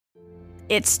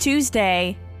It's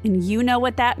Tuesday, and you know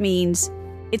what that means.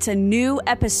 It's a new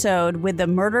episode with the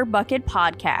Murder Bucket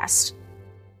Podcast.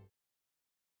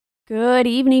 Good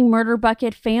evening, Murder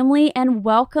Bucket family, and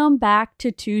welcome back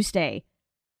to Tuesday.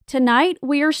 Tonight,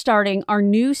 we are starting our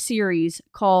new series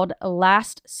called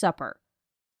Last Supper.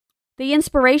 The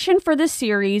inspiration for this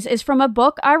series is from a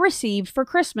book I received for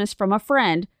Christmas from a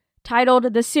friend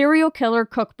titled The Serial Killer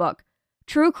Cookbook,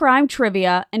 True Crime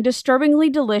Trivia and Disturbingly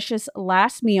Delicious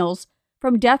Last Meals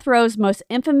from Death Row's Most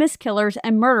Infamous Killers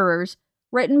and Murderers,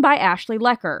 written by Ashley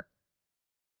Lecker.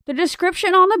 The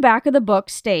description on the back of the book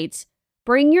states,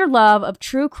 "Bring your love of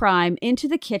true crime into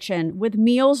the kitchen with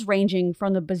meals ranging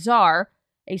from the bizarre,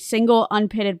 a single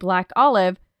unpitted black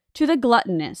olive, to the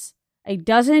gluttonous, a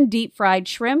dozen deep-fried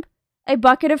shrimp, a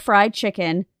bucket of fried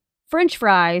chicken, French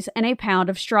fries, and a pound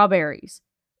of strawberries.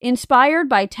 Inspired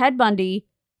by Ted Bundy,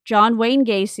 John Wayne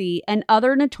Gacy, and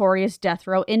other notorious death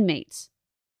row inmates."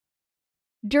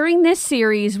 During this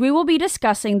series, we will be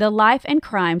discussing the life and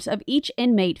crimes of each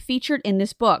inmate featured in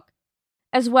this book,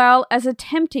 as well as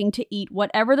attempting to eat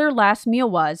whatever their last meal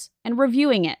was and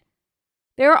reviewing it.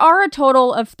 There are a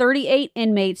total of 38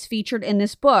 inmates featured in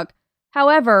this book.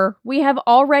 However, we have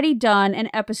already done an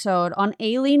episode on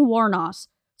Aileen Wuornos,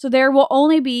 so there will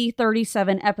only be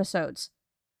 37 episodes.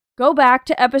 Go back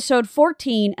to episode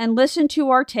 14 and listen to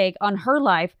our take on her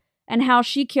life and how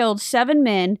she killed 7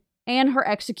 men and her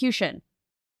execution.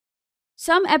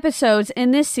 Some episodes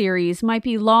in this series might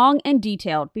be long and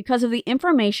detailed because of the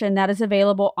information that is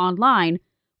available online,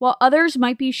 while others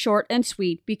might be short and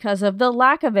sweet because of the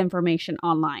lack of information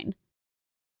online.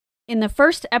 In the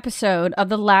first episode of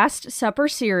the Last Supper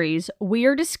series, we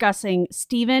are discussing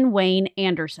Stephen Wayne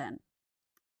Anderson.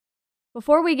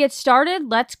 Before we get started,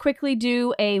 let's quickly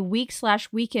do a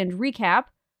week/weekend recap.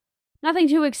 Nothing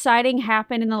too exciting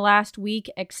happened in the last week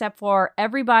except for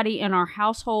everybody in our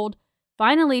household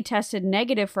finally tested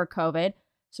negative for COVID,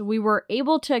 so we were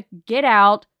able to get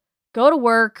out, go to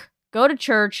work, go to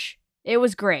church. It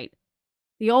was great.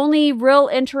 The only real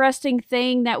interesting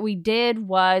thing that we did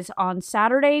was on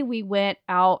Saturday, we went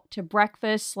out to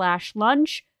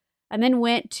breakfast/lunch and then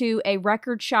went to a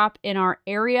record shop in our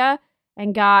area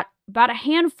and got about a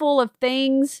handful of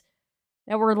things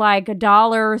that were like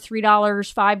 $1,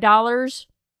 $3, $5.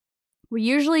 We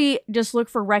usually just look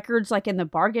for records like in the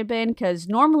bargain bin because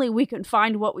normally we can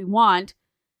find what we want.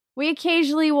 We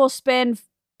occasionally will spend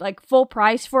like full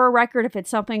price for a record if it's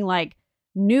something like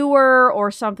newer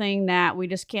or something that we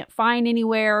just can't find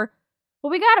anywhere.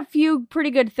 But we got a few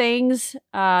pretty good things.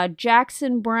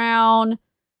 Jackson Browne.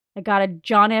 I got a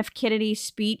John F. Kennedy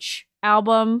speech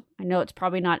album. I know it's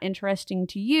probably not interesting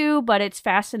to you, but it's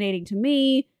fascinating to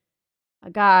me. I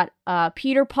got a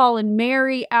Peter, Paul, and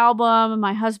Mary album.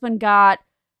 My husband got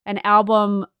an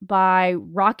album by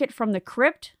Rocket from the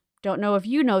Crypt. Don't know if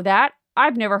you know that.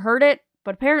 I've never heard it,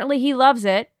 but apparently he loves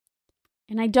it.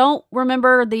 And I don't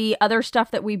remember the other stuff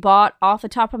that we bought off the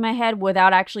top of my head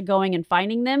without actually going and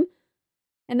finding them.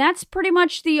 And that's pretty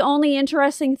much the only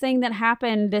interesting thing that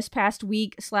happened this past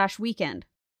week/weekend.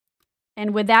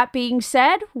 And with that being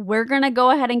said, we're going to go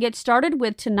ahead and get started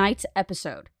with tonight's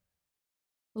episode.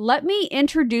 Let me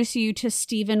introduce you to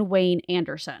Stephen Wayne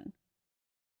Anderson.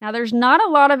 Now, there's not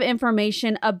a lot of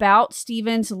information about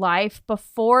Stephen's life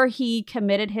before he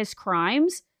committed his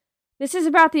crimes. This is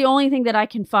about the only thing that I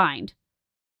can find.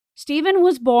 Stephen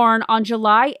was born on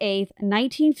July 8th,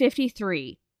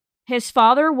 1953. His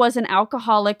father was an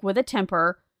alcoholic with a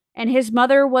temper, and his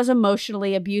mother was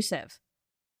emotionally abusive.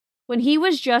 When he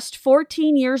was just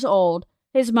 14 years old,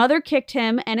 his mother kicked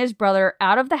him and his brother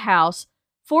out of the house,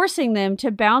 forcing them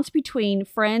to bounce between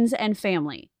friends and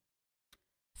family.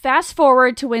 Fast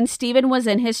forward to when Stephen was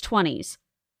in his 20s.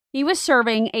 He was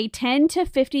serving a 10 to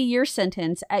 50-year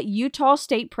sentence at Utah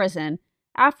State Prison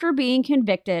after being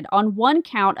convicted on one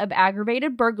count of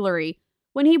aggravated burglary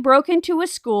when he broke into a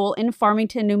school in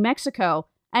Farmington, New Mexico,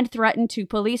 and threatened 2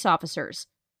 police officers.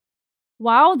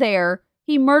 While there,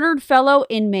 he murdered fellow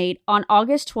inmate on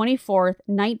August 24,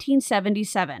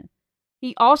 1977.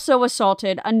 He also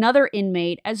assaulted another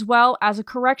inmate as well as a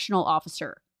correctional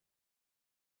officer.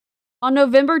 On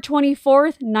November 24,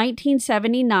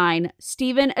 1979,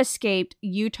 Stephen escaped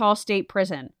Utah State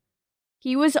Prison.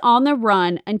 He was on the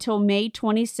run until May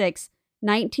 26,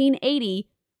 1980,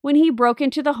 when he broke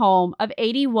into the home of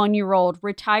 81-year-old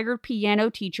retired piano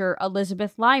teacher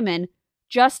Elizabeth Lyman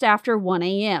just after 1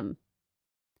 a.m.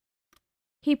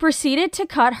 He proceeded to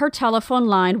cut her telephone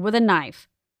line with a knife.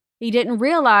 He didn't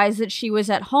realize that she was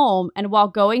at home, and while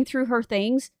going through her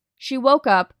things, she woke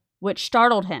up, which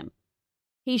startled him.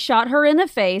 He shot her in the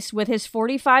face with his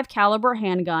 .45 caliber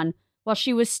handgun while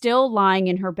she was still lying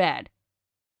in her bed.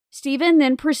 Stephen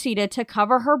then proceeded to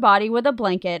cover her body with a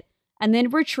blanket and then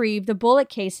retrieve the bullet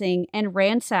casing and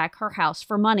ransack her house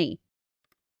for money.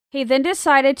 He then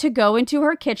decided to go into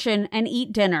her kitchen and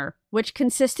eat dinner, which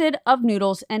consisted of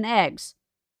noodles and eggs.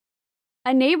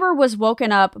 A neighbor was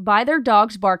woken up by their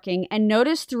dogs barking and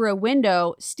noticed through a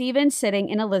window Stephen sitting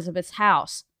in Elizabeth's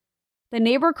house. The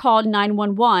neighbor called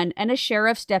 911 and a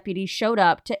sheriff's deputy showed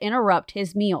up to interrupt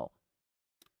his meal.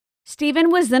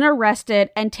 Stephen was then arrested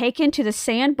and taken to the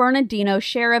San Bernardino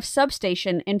Sheriff's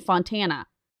Substation in Fontana.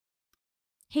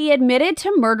 He admitted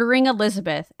to murdering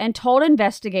Elizabeth and told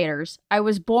investigators, "I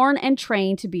was born and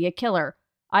trained to be a killer.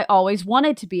 I always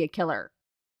wanted to be a killer."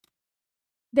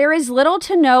 There is little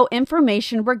to no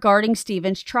information regarding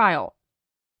Stephen's trial.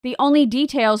 The only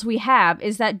details we have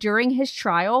is that during his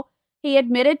trial, he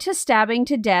admitted to stabbing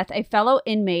to death a fellow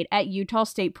inmate at Utah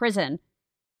State Prison.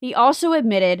 He also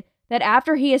admitted that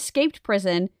after he escaped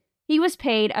prison, he was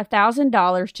paid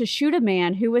 $1,000 to shoot a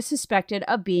man who was suspected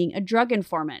of being a drug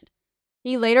informant.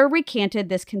 He later recanted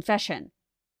this confession.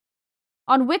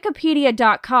 On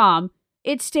Wikipedia.com,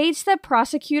 it states that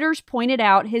prosecutors pointed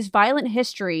out his violent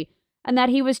history and that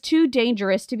he was too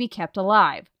dangerous to be kept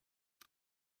alive.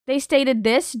 They stated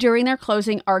this during their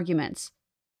closing arguments.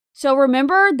 So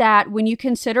remember that when you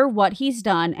consider what he's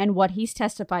done and what he's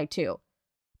testified to.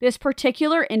 This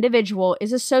particular individual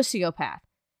is a sociopath.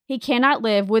 He cannot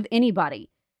live with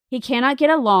anybody. He cannot get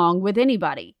along with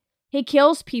anybody. He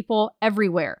kills people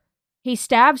everywhere. He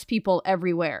stabs people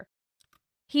everywhere.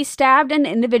 He stabbed an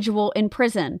individual in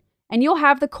prison, and you'll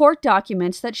have the court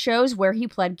documents that shows where he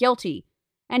pled guilty.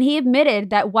 And he admitted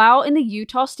that while in the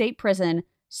Utah State Prison,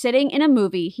 sitting in a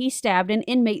movie, he stabbed an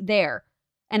inmate there.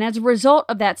 And as a result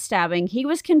of that stabbing, he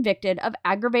was convicted of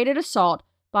aggravated assault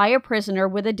by a prisoner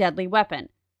with a deadly weapon.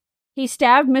 He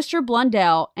stabbed Mr.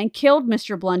 Blundell and killed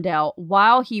Mr. Blundell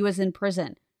while he was in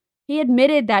prison. He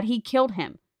admitted that he killed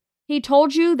him. He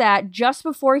told you that just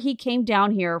before he came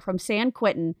down here from San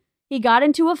Quentin, he got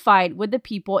into a fight with the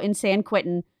people in San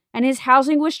Quentin and his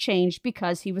housing was changed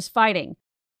because he was fighting.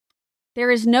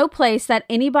 There is no place that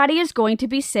anybody is going to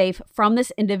be safe from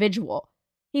this individual.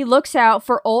 He looks out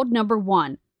for old number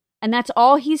one, and that's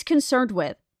all he's concerned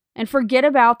with, and forget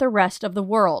about the rest of the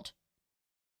world.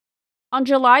 On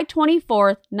July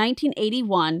 24,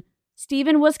 1981,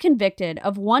 Stephen was convicted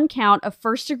of 1 count of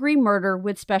first-degree murder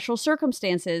with special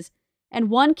circumstances and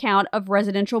 1 count of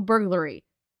residential burglary.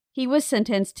 He was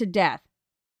sentenced to death.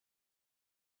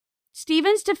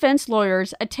 Stephen's defense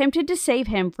lawyers attempted to save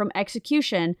him from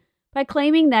execution by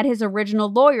claiming that his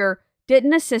original lawyer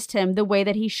didn't assist him the way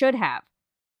that he should have.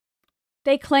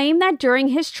 They claim that during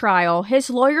his trial, his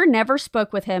lawyer never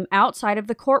spoke with him outside of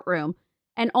the courtroom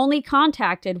and only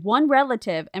contacted one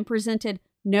relative and presented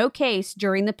no case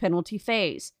during the penalty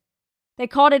phase. They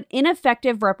called it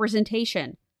ineffective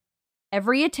representation.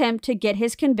 Every attempt to get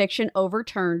his conviction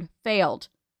overturned failed.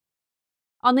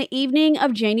 On the evening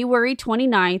of January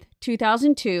 29,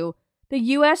 2002, the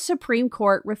U.S. Supreme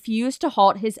Court refused to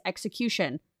halt his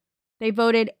execution. They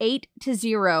voted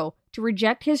 8-0 to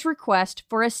reject his request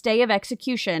for a stay of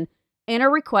execution and a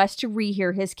request to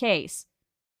rehear his case.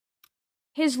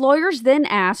 His lawyers then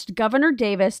asked Governor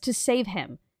Davis to save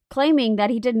him, claiming that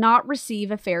he did not receive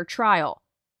a fair trial.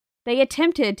 They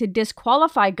attempted to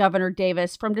disqualify Governor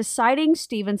Davis from deciding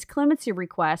Stephen's clemency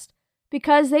request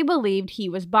because they believed he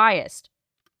was biased.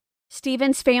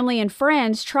 Stephen's family and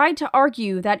friends tried to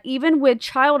argue that even with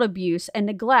child abuse and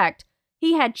neglect,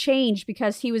 he had changed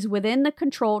because he was within the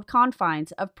controlled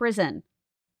confines of prison.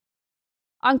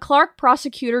 On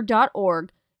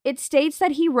ClarkProsecutor.org, it states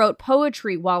that he wrote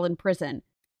poetry while in prison.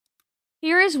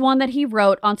 Here is one that he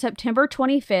wrote on September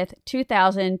 25,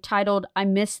 2000, titled, "I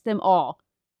Miss Them All."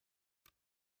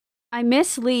 I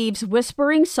miss leaves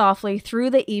whispering softly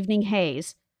through the evening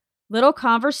haze, little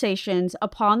conversations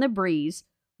upon the breeze,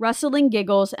 rustling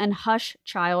giggles and hush,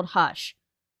 child, hush.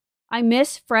 I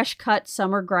miss fresh-cut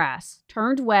summer grass,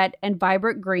 turned wet and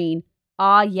vibrant green,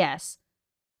 ah yes.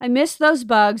 I miss those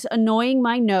bugs annoying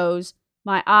my nose,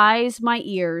 my eyes, my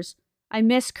ears. I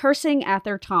miss cursing at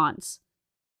their taunts.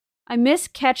 I miss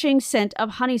catching scent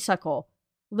of honeysuckle,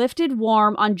 lifted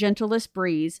warm on gentlest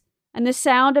breeze, and the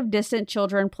sound of distant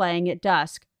children playing at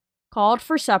dusk, called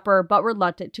for supper but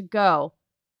reluctant to go.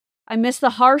 I miss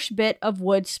the harsh bit of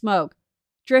wood smoke,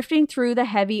 drifting through the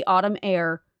heavy autumn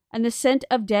air, and the scent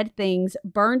of dead things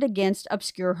burned against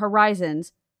obscure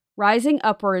horizons, rising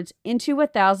upwards into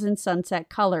 1,000 sunset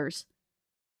colors.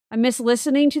 I miss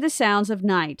listening to the sounds of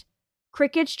night,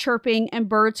 crickets chirping and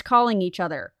birds calling each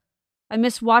other. I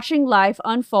miss watching life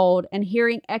unfold and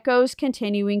hearing echoes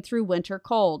continuing through winter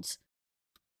colds.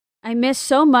 I miss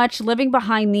so much living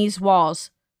behind these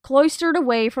walls, cloistered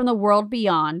away from the world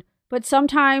beyond, but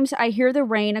sometimes I hear the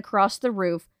rain across the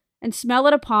roof and smell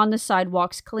it upon the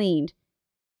sidewalks cleaned.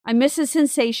 I miss the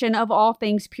sensation of all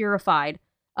things purified,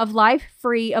 of life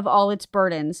free of all its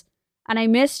burdens, and I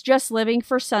miss just living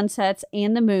for sunsets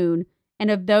and the moon,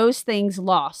 and of those things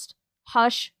lost.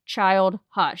 Hush, child,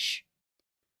 hush.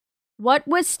 What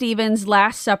was Stephen's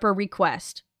Last Supper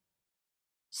request?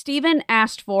 Stephen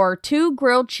asked for 2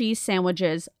 grilled cheese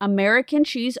sandwiches, American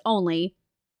cheese only,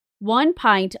 1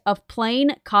 pint of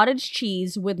plain cottage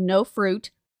cheese with no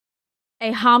fruit,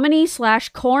 a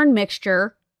hominy/corn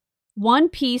mixture, 1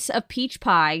 piece of peach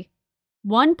pie,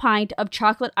 1 pint of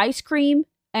chocolate ice cream,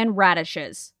 and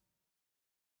radishes.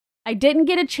 I didn't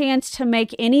get a chance to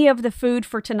make any of the food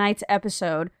for tonight's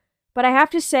episode, but I have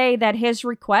to say that his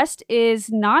request is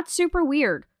not super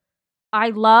weird. I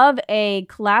love a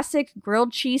classic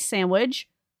grilled cheese sandwich,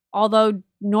 although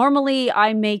normally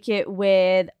I make it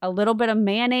with a little bit of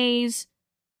mayonnaise,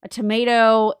 a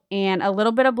tomato, and a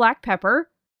little bit of black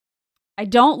pepper. I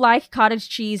don't like cottage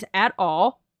cheese at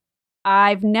all.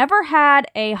 I've never had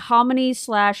a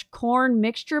hominy/corn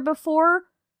mixture before.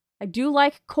 I do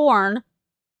like corn.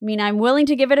 I mean, I'm willing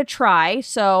to give it a try,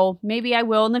 so maybe I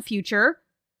will in the future.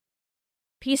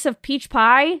 Piece of peach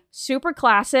pie, super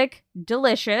classic,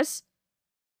 delicious.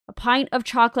 A pint of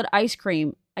chocolate ice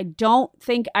cream. I don't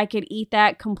think I could eat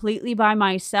that completely by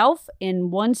myself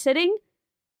in one sitting.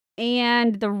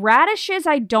 And the radishes,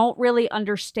 I don't really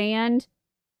understand.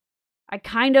 I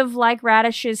kind of like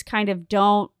radishes, kind of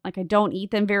don't. Like, I don't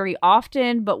eat them very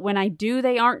often, but when I do,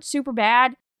 they aren't super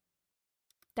bad.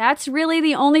 That's really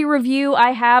the only review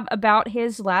I have about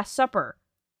his Last Supper.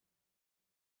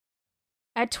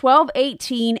 At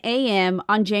 12:18 a.m.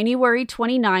 on January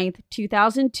 29th,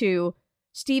 2002,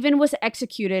 Stephen was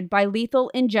executed by lethal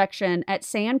injection at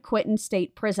San Quentin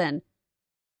State Prison.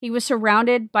 He was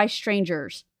surrounded by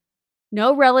strangers.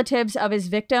 No relatives of his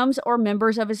victims or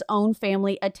members of his own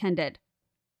family attended.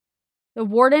 The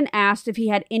warden asked if he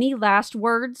had any last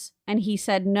words, and he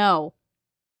said no.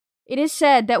 It is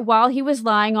said that while he was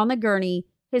lying on the gurney,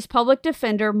 his public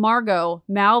defender, Margot,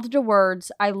 mouthed the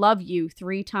words, "I love you,"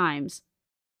 3 times.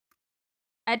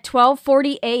 At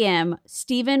 12:40 a.m.,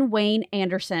 Stephen Wayne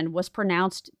Anderson was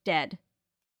pronounced dead.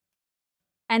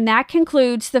 And that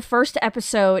concludes the first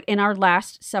episode in our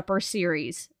Last Supper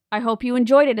series. I hope you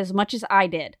enjoyed it as much as I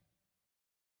did.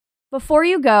 Before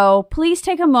you go, please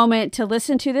take a moment to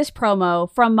listen to this promo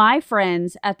from my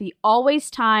friends at the Always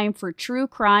Time for True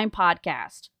Crime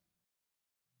podcast.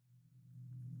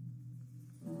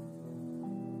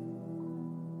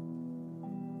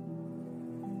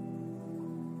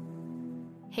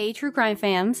 Hey True Crime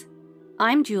fans,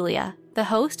 I'm Julia, the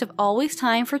host of Always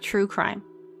Time for True Crime,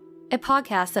 a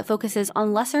podcast that focuses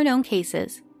on lesser-known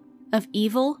cases of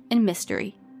evil and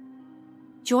mystery.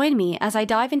 Join me as I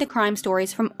dive into crime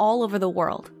stories from all over the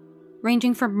world,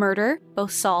 ranging from murder,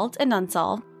 both solved and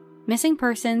unsolved, missing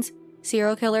persons,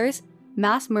 serial killers,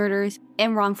 mass murders,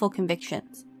 and wrongful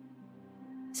convictions.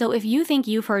 So if you think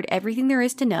you've heard everything there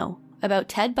is to know about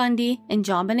Ted Bundy and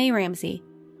JonBenet Ramsey,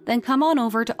 then come on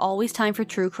over to Always Time for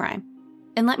True Crime,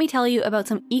 and let me tell you about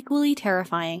some equally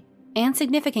terrifying and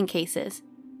significant cases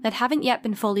that haven't yet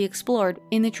been fully explored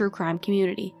in the true crime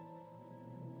community.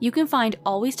 You can find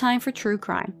Always Time for True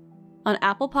Crime on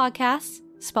Apple Podcasts,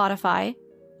 Spotify,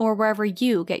 or wherever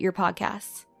you get your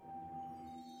podcasts.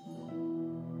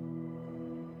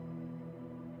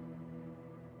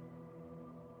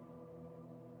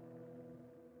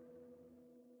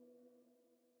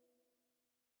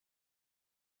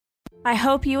 I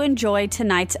hope you enjoyed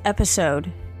tonight's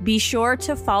episode. Be sure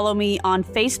to follow me on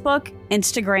Facebook,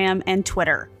 Instagram, and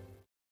Twitter.